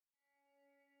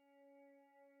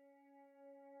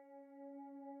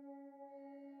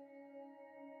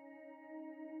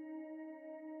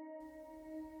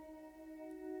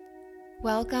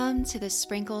Welcome to the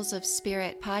Sprinkles of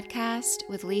Spirit podcast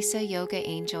with Lisa Yoga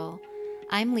Angel.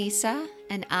 I'm Lisa,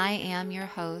 and I am your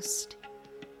host.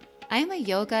 I am a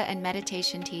yoga and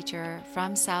meditation teacher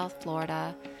from South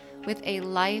Florida with a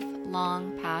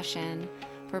lifelong passion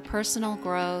for personal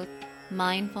growth,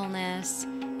 mindfulness,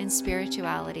 and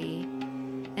spirituality.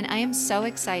 And I am so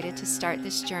excited to start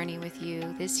this journey with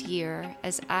you this year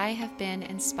as I have been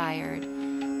inspired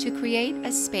to create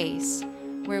a space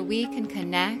where we can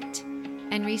connect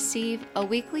and receive a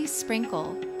weekly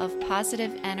sprinkle of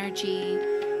positive energy,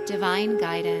 divine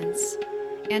guidance,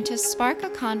 and to spark a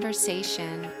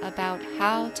conversation about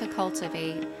how to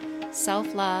cultivate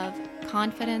self-love,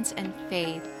 confidence, and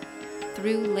faith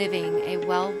through living a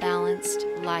well-balanced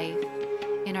life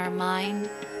in our mind,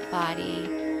 body,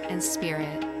 and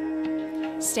spirit.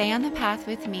 Stay on the path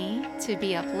with me to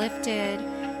be uplifted,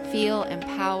 feel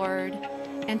empowered,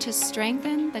 and to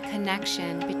strengthen the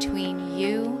connection between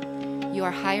you,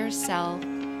 your higher self,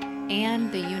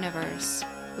 and the universe,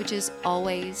 which is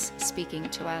always speaking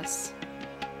to us.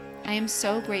 I am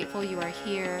so grateful you are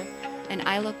here, and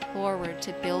I look forward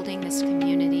to building this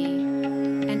community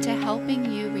and to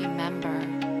helping you remember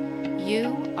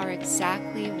you are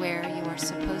exactly where you are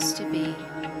supposed to be,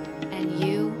 and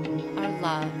you are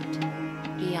loved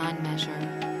beyond measure.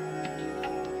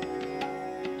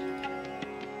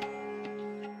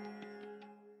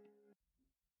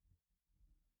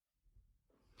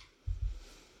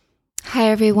 Hi,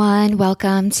 everyone.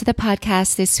 Welcome to the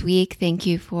podcast this week. Thank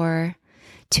you for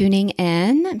tuning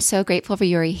in. I'm so grateful for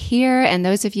you here and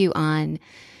those of you on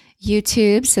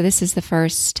YouTube. So this is the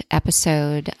first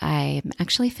episode I'm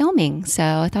actually filming. So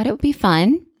I thought it would be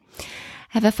fun. I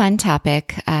have a fun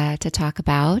topic to talk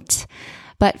about.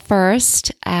 But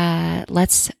first,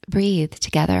 let's breathe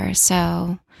together.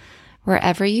 So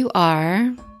wherever you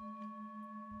are,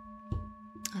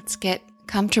 let's get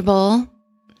comfortable.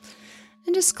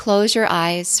 And just close your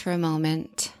eyes for a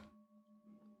moment.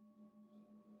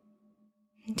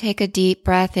 And take a deep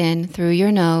breath in through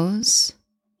your nose.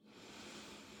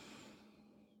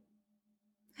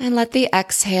 And let the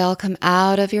exhale come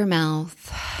out of your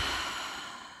mouth,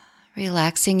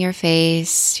 relaxing your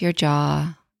face, your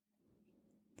jaw,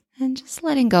 and just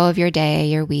letting go of your day,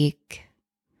 your week.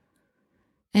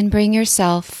 And bring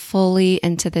yourself fully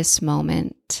into this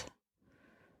moment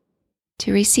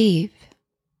to receive.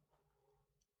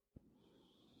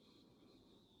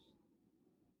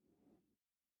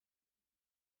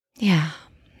 Yeah,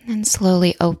 and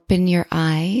slowly open your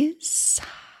eyes.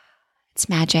 It's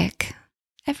magic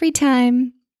every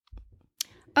time.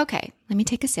 Okay, let me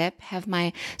take a sip.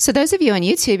 So those of you on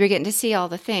YouTube, you're getting to see all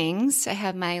the things. I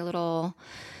have my little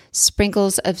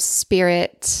Sprinkles of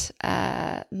Spirit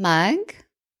mug.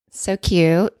 So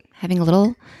cute. Having a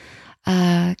little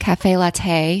cafe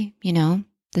latte,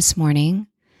 this morning.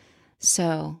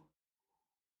 So,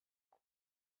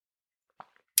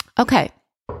 okay.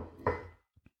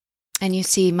 And you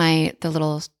see the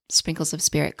little Sprinkles of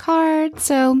Spirit card.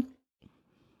 So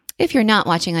if you're not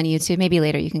watching on YouTube, maybe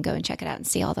later you can go and check it out and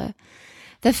see all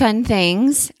the fun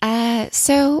things.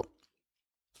 So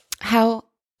how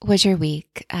was your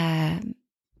week?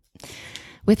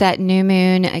 With that new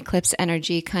moon eclipse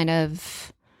energy kind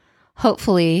of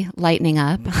hopefully lightening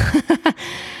up.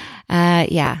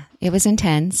 Yeah, it was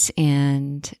intense.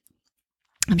 And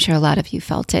I'm sure a lot of you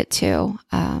felt it too.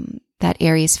 That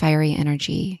Aries fiery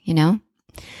energy,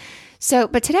 So,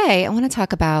 but today I want to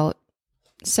talk about,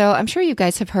 so I'm sure you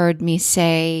guys have heard me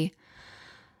say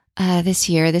this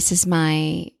year, this is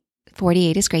my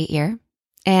 48 is great year.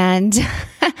 And,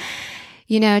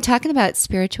 talking about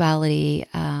spirituality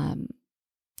and,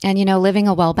 living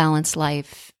a well-balanced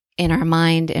life in our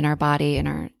mind, in our body, in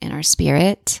our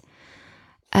spirit,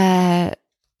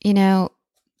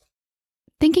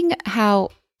 thinking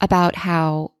about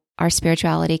how our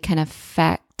spirituality can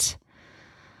affect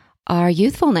our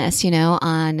youthfulness,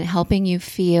 on helping you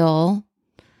feel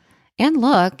and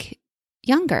look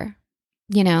younger,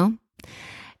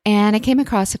 And I came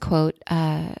across a quote,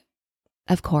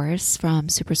 of course, from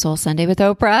Super Soul Sunday with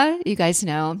Oprah. You guys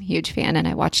know I'm a huge fan and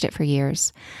I watched it for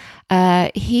years.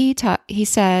 He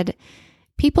said,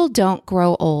 people don't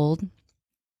grow old.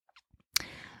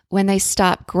 When they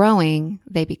stop growing,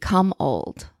 they become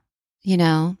old,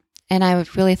 And I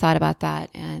really thought about that.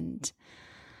 And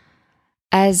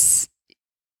as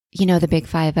the big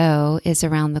 5-0 is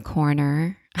around the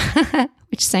corner,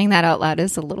 which saying that out loud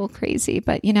is a little crazy,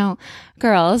 but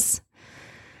girls,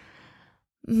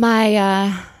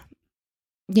 my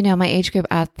age group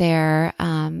out there,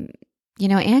 and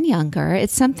younger,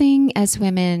 it's something as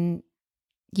women,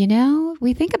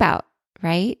 we think about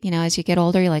right? As you get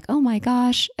older, you're like, oh my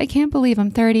gosh, I can't believe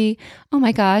I'm 30. Oh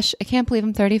my gosh, I can't believe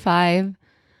I'm 35.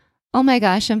 Oh my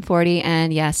gosh, I'm 40.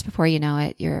 And yes, before you know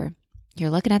it, you're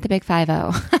looking at the big 50.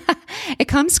 It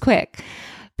comes quick.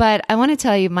 But I want to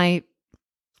tell you,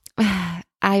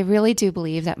 I really do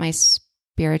believe that my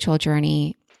spiritual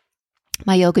journey,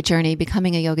 my yoga journey,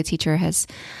 becoming a yoga teacher has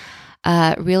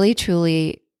really,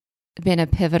 truly been a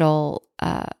pivotal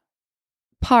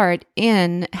part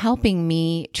in helping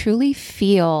me truly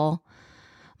feel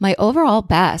my overall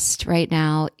best right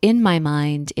now in my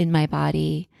mind, in my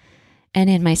body, and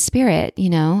in my spirit,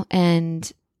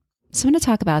 and so I'm going to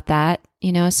talk about that,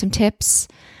 some tips,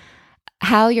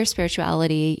 how your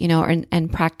spirituality,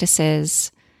 and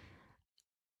practices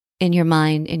in your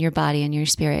mind, in your body, and your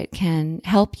spirit can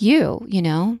help you,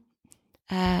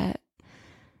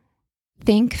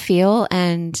 think, feel,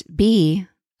 and be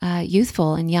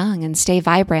youthful and young and stay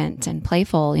vibrant and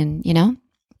playful. And,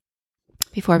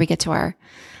 before we get to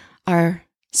our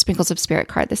Sprinkles of Spirit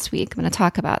card this week, I'm going to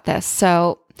talk about this.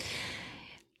 So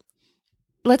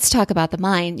let's talk about the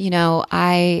mind.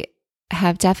 I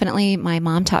have definitely, my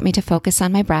mom taught me to focus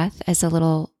on my breath as a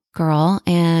little girl,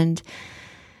 and,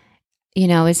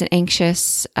 as an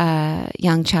anxious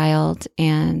young child.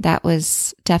 And that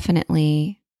was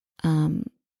definitely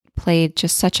played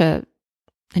just such an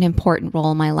important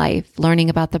role in my life, learning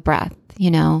about the breath,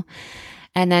 and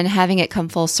then having it come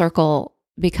full circle,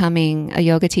 becoming a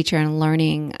yoga teacher and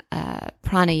learning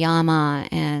pranayama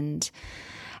and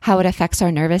how it affects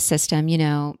our nervous system,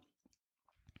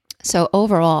 So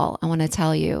overall, I want to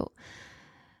tell you,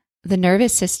 the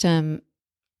nervous system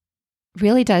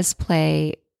really does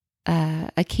play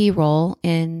a key role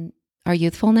in our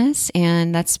youthfulness,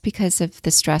 and that's because of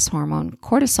the stress hormone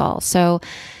cortisol. So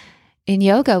in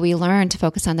yoga, we learn to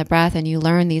focus on the breath, and you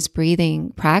learn these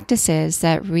breathing practices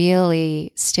that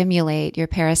really stimulate your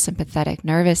parasympathetic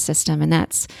nervous system, and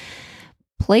that's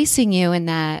placing you in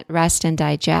that rest and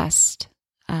digest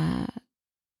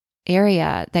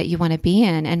area that you want to be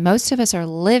in. And most of us are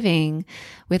living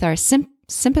with our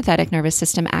sympathetic nervous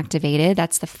system activated.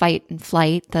 That's the fight and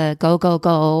flight, the go, go,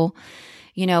 go,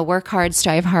 work hard,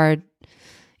 strive hard,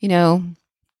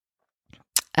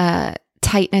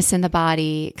 tightness in the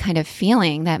body kind of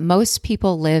feeling that most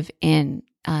people live in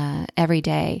every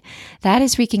day. That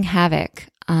is wreaking havoc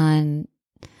on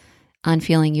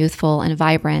feeling youthful and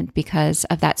vibrant because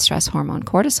of that stress hormone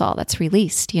cortisol that's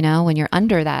released, when you're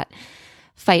under that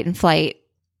fight and flight,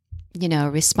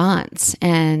 response.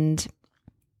 And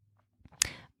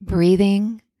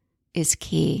breathing is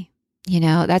key.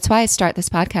 That's why I start this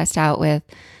podcast out with,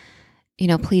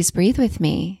 please breathe with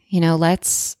me.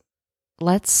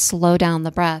 Let's slow down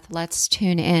the breath. Let's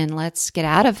tune in. Let's get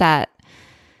out of that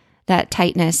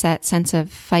tightness, that sense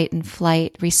of fight and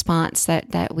flight response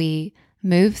that we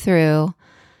move through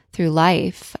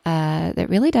life, that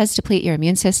really does deplete your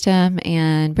immune system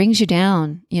and brings you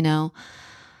down,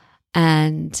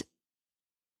 and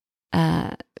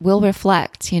will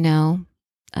reflect, in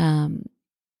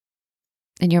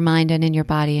your mind and in your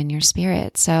body and your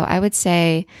spirit. So I would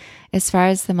say, as far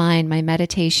as the mind, my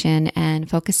meditation and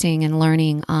focusing and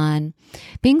learning on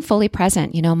being fully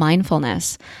present,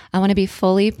 mindfulness. I want to be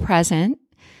fully present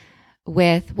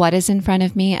with what is in front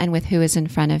of me and with who is in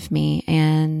front of me.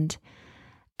 And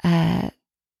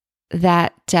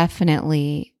that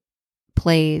definitely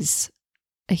plays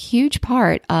a huge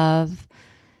part of,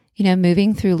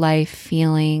 moving through life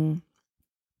feeling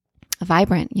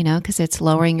vibrant, because it's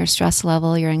lowering your stress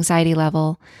level, your anxiety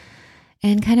level,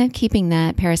 and kind of keeping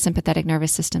that parasympathetic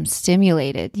nervous system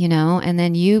stimulated, and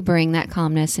then you bring that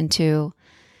calmness into,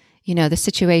 the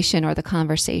situation or the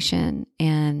conversation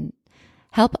and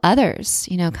help others,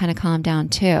 kind of calm down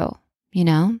too,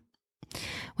 When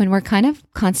we're kind of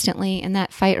constantly in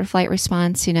that fight or flight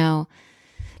response,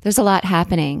 there's a lot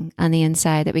happening on the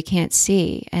inside that we can't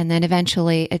see. And then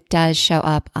eventually it does show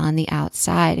up on the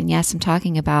outside. And yes, I'm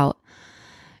talking about,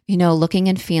 looking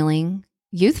and feeling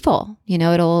youthful.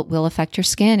 Will affect your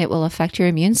skin. It will affect your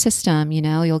immune system.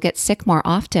 You'll get sick more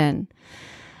often.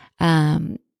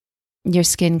 Your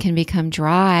skin can become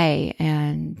dry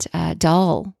and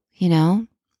dull,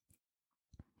 And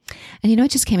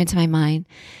it just came into my mind.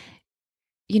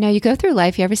 You go through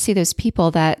life, you ever see those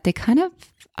people that they kind of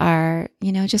are,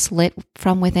 just lit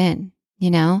from within,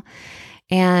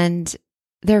 and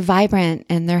they're vibrant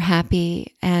and they're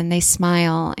happy and they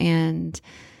smile and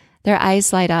their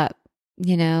eyes light up,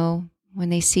 when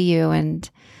they see you. And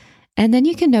then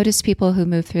you can notice people who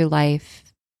move through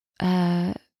life,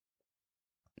 their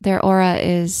aura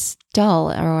is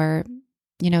dull or,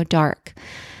 dark.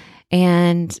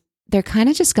 And they're kind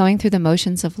of just going through the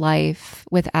motions of life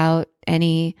without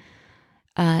any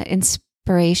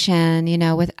inspiration,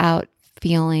 without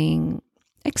feeling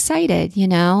excited,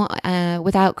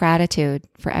 without gratitude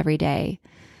for every day.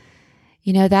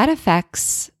 That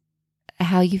affects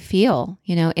how you feel,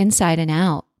 inside and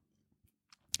out.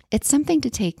 It's something to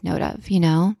take note of,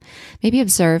 maybe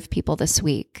observe people this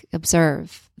week,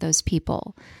 observe those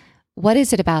people. What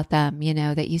is it about them,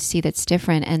 that you see that's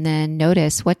different? And then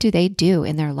notice, what do they do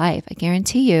in their life? I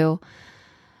guarantee you,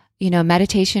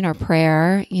 meditation or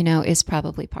prayer, is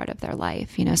probably part of their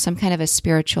life, some kind of a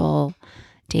spiritual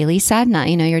daily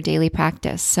sadhana, your daily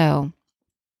practice. So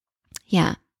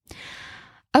yeah.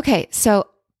 Okay. So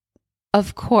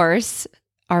of course,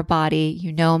 our body,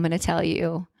 I'm going to tell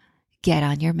you, get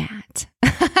on your mat.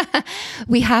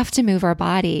 We have to move our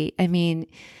body. I mean,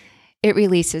 it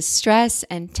releases stress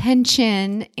and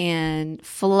tension and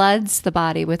floods the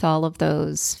body with all of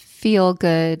those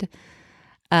feel-good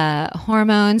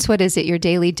hormones. What is it? Your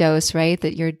daily dose, right?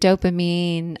 That your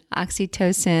dopamine,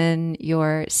 oxytocin,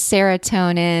 your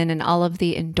serotonin, and all of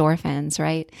the endorphins,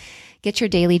 right? Get your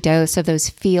daily dose of those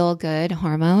feel-good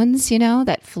hormones,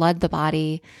 that flood the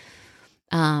body.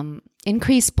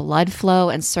 Increase blood flow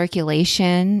and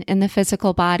circulation in the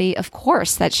physical body. Of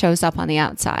course, that shows up on the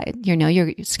outside.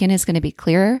 Your skin is going to be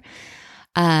clearer.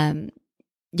 You're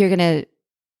going to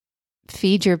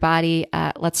feed your body.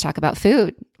 Let's talk about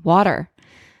food, water.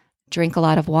 Drink a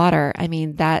lot of water. I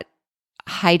mean, that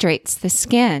hydrates the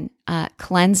skin,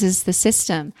 cleanses the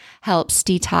system, helps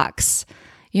detox,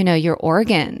 your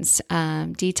organs.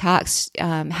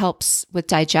 Detox helps with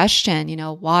digestion,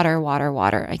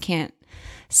 water. I can't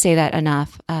say that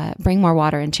enough. Bring more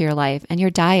water into your life and your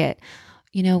diet.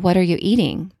 What are you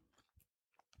eating?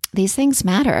 These things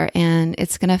matter, and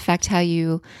it's going to affect how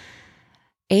you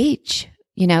age.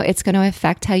 It's going to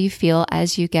affect how you feel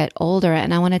as you get older.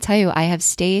 And I want to tell you, I have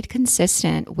stayed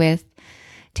consistent with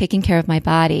taking care of my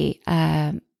body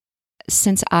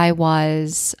since I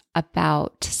was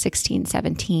about 16,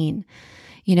 17,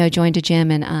 joined a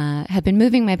gym and have been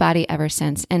moving my body ever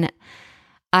since. And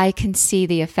I can see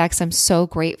the effects. I'm so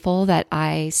grateful that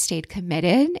I stayed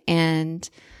committed and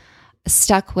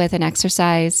stuck with an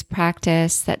exercise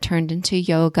practice that turned into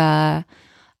yoga,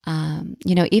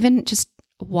 even just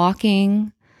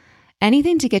walking,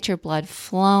 anything to get your blood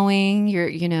flowing,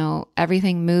 your,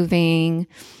 everything moving,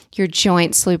 your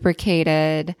joints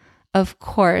lubricated, of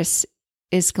course,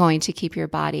 is going to keep your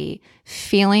body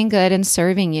feeling good and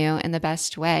serving you in the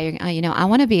best way. I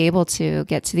want to be able to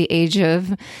get to the age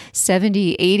of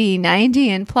 70, 80, 90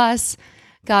 and plus,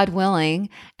 God willing,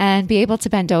 and be able to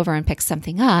bend over and pick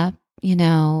something up,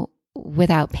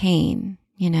 without pain,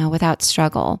 without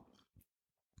struggle.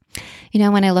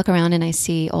 When I look around and I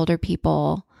see older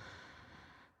people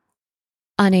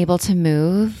unable to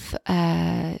move,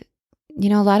 a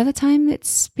lot of the time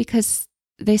it's because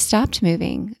they stopped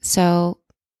moving. So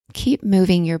keep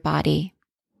moving your body,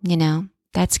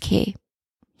 that's key.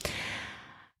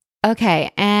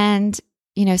 Okay. And,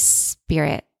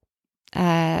 spirit.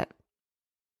 I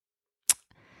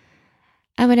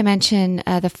want to mention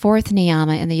the fourth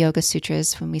niyama in the Yoga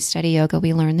Sutras. When we study yoga,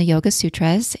 we learn the Yoga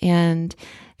Sutras, and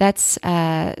that's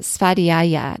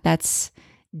svadhyaya. That's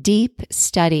deep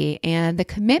study and the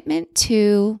commitment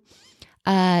to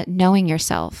knowing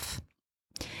yourself.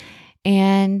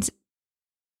 And,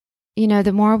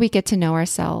 the more we get to know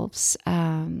ourselves,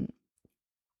 the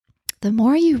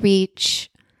more you reach,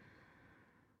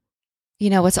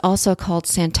 what's also called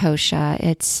santosha.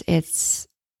 It's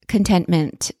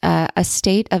contentment, a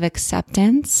state of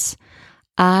acceptance.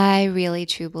 I really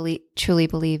truly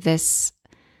believe this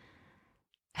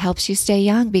helps you stay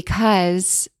young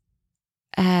because,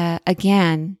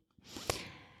 again,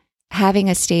 having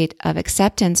a state of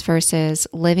acceptance versus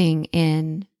living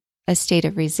in a state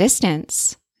of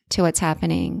resistance to what's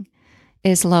happening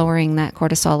is lowering that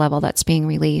cortisol level that's being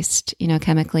released,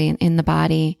 chemically in the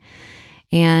body.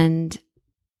 And,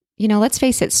 let's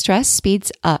face it, stress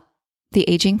speeds up the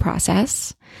aging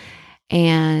process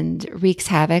and wreaks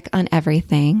havoc on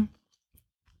everything.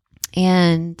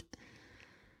 And,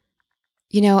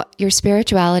 your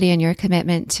spirituality and your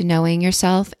commitment to knowing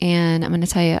yourself, and I'm going to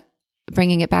tell you,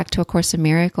 bringing it back to A Course in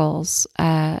Miracles,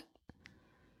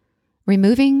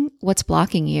 removing what's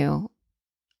blocking you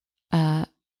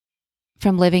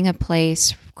from living a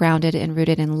place grounded and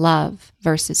rooted in love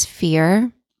versus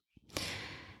fear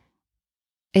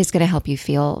is going to help you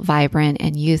feel vibrant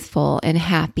and youthful and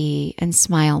happy and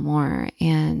smile more.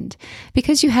 And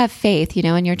because you have faith,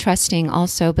 and you're trusting,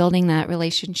 also building that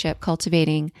relationship,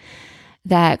 cultivating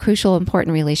that crucial,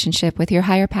 important relationship with your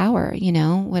higher power,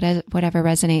 whatever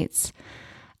resonates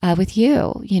with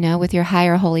you, with your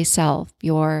higher holy self,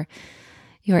 your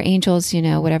your angels,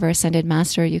 whatever ascended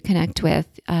master you connect with,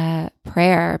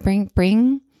 prayer.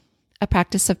 Bring a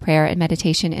practice of prayer and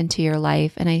meditation into your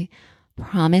life. And I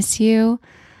promise you,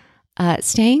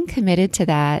 staying committed to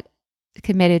that,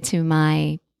 committed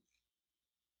to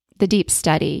the deep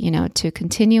study, to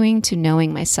continuing to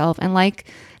knowing myself. And like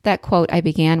that quote I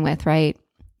began with, right?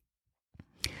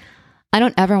 I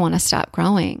don't ever want to stop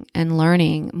growing and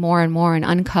learning more and more and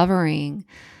uncovering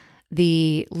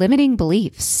the limiting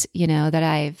beliefs, that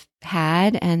I've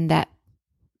had and that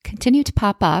continue to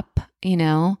pop up,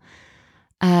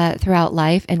 throughout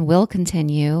life and will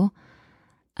continue.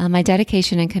 My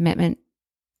dedication and commitment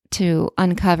to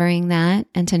uncovering that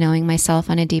and to knowing myself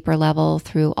on a deeper level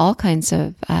through all kinds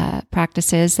of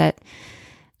practices that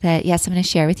yes, I'm going to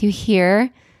share with you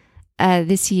here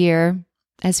this year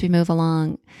as we move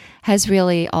along, has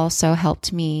really also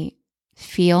helped me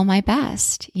feel my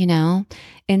best,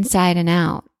 inside and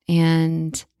out.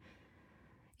 And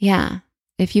yeah,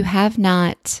 if you have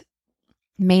not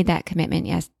made that commitment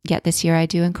yet this year, I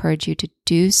do encourage you to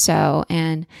do so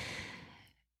and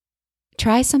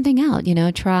try something out,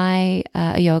 try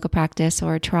a yoga practice,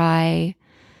 or try,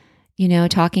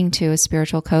 talking to a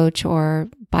spiritual coach, or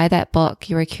buy that book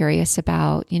you were curious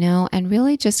about, and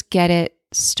really just get it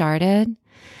started.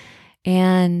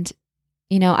 And,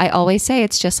 I always say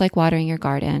it's just like watering your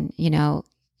garden, you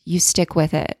stick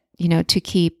with it, to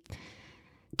keep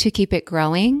it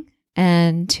growing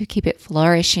and to keep it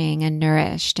flourishing and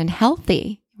nourished and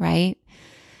healthy, right?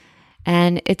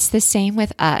 And it's the same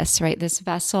with us, right? This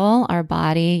vessel, our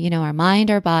body, our mind,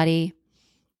 our body,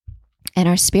 and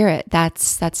our spirit,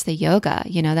 that's the yoga,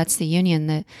 that's the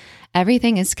union.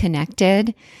 Everything is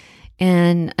connected.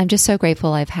 And I'm just so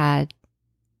grateful I've had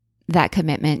that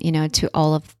commitment, to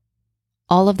all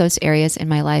of those areas in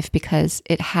my life, because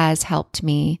it has helped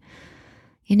me,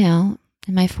 in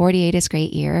my 48th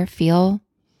great year, feel,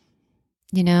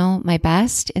 my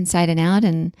best inside and out.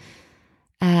 And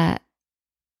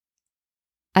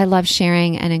I love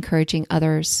sharing and encouraging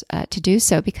others to do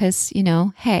so, because,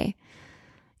 hey,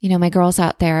 my girls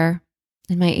out there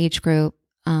in my age group,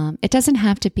 it doesn't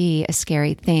have to be a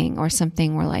scary thing or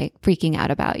something we're like freaking out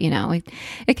about,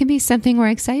 it can be something we're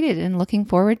excited and looking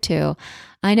forward to.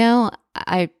 I know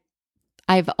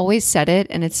I've always said it,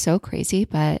 and it's so crazy,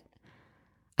 but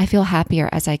I feel happier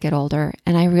as I get older.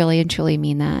 And I really and truly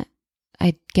mean that.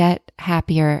 I get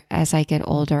happier as I get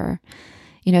older.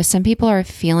 Some people are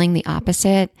feeling the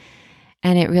opposite,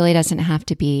 and it really doesn't have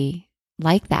to be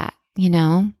like that,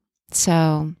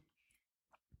 So,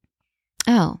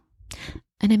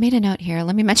 and I made a note here.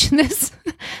 Let me mention this.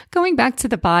 Going back to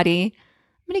the body,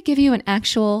 I'm going to give you an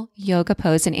actual yoga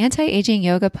pose, an anti-aging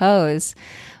yoga pose.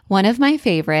 One of my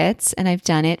favorites, and I've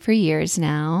done it for years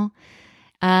now,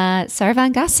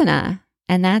 Sarvangasana,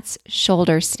 and that's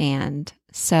shoulder stand.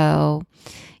 So,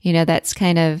 that's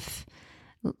kind of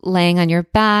laying on your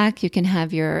back. You can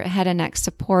have your head and neck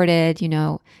supported.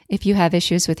 If you have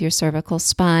issues with your cervical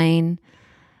spine,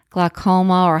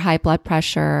 glaucoma, or high blood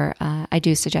pressure, I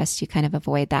do suggest you kind of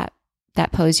avoid that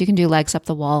pose. You can do legs up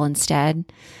the wall instead.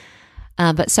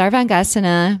 But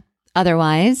Sarvangasana,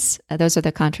 otherwise, those are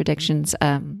the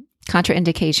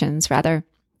contraindications rather,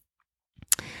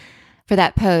 for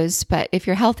that pose. But if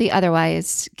you're healthy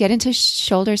otherwise, get into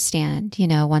shoulder stand,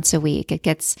 once a week. It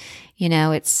gets,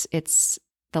 it's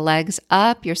the legs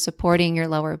up, you're supporting your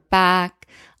lower back,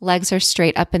 legs are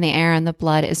straight up in the air, and the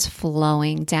blood is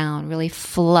flowing down, really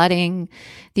flooding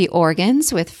the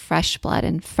organs with fresh blood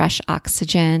and fresh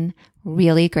oxygen.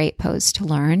 Really great pose to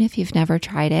learn if you've never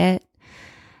tried it.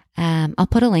 I'll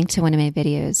put a link to one of my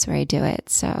videos where I do it,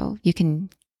 so you can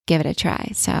give it a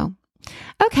try. So,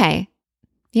 okay.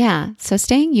 Yeah. So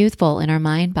staying youthful in our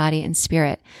mind, body, and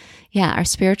spirit. Yeah. Our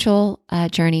spiritual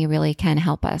journey really can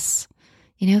help us,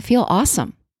 feel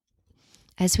awesome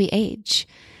as we age.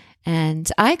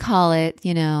 And I call it,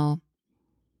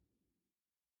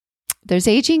 there's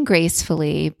aging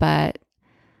gracefully, but,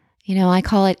 I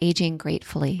call it aging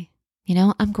gratefully.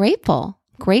 I'm grateful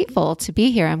to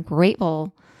be here. I'm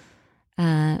grateful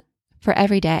for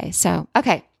every day. So,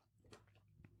 okay.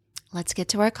 Let's get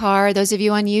to our card. Those of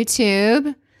you on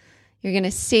YouTube, you're going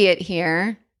to see it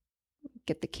here.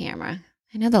 Get the camera.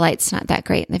 I know the light's not that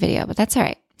great in the video, but that's all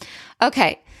right.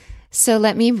 Okay, so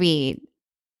let me read.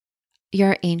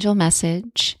 Your angel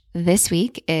message this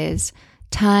week is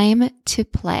time to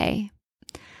play.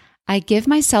 I give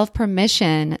myself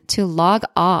permission to log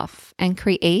off and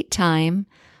create time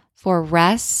for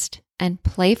rest and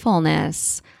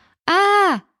playfulness.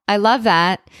 I love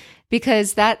that,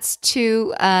 because that's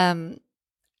two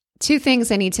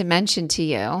things I need to mention to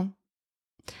you.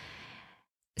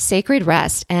 Sacred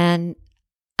rest. And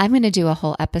I'm going to do a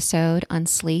whole episode on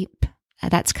sleep.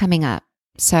 That's coming up.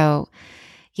 So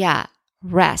yeah,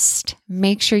 rest.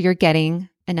 Make sure you're getting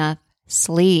enough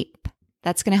sleep.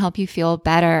 That's going to help you feel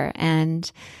better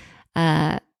and,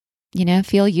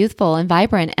 feel youthful and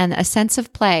vibrant, and a sense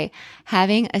of play.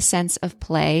 Having a sense of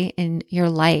play in your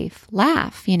life.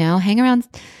 Laugh, hang around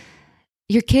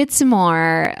your kids some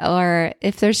more, or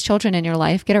if there's children in your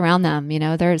life, get around them.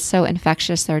 They're so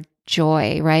infectious. They're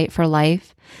joy, right, for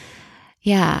life.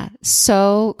 Yeah,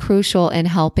 so crucial in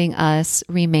helping us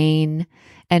remain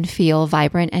and feel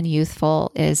vibrant and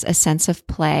youthful is a sense of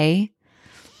play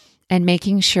and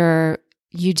making sure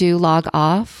you do log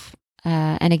off.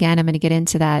 And again, I'm going to get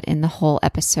into that in the whole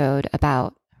episode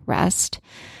about rest.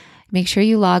 Make sure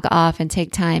you log off and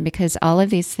take time, because all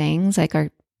of these things, like our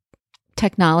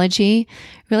technology,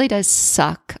 really does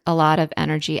suck a lot of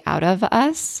energy out of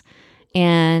us,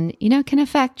 and, can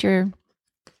affect your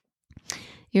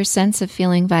sense of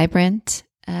feeling vibrant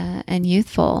and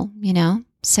youthful,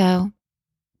 So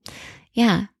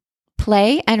yeah,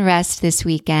 play and rest this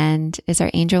weekend is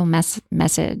our angel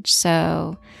message.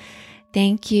 So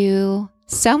thank you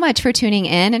so much for tuning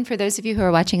in. And for those of you who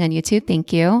are watching on YouTube,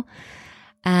 thank you.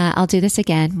 I'll do this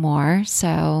again more.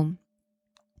 So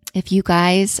if you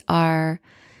guys are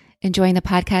enjoying the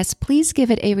podcast, please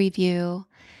give it a review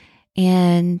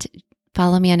and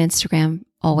follow me on Instagram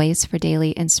always for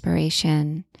daily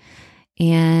inspiration.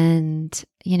 And,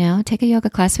 take a yoga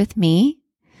class with me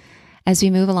as we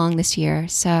move along this year.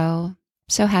 So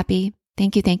happy.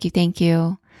 Thank you, thank you, thank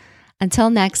you. Until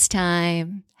next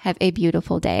time, have a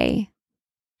beautiful day.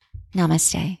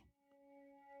 Namaste.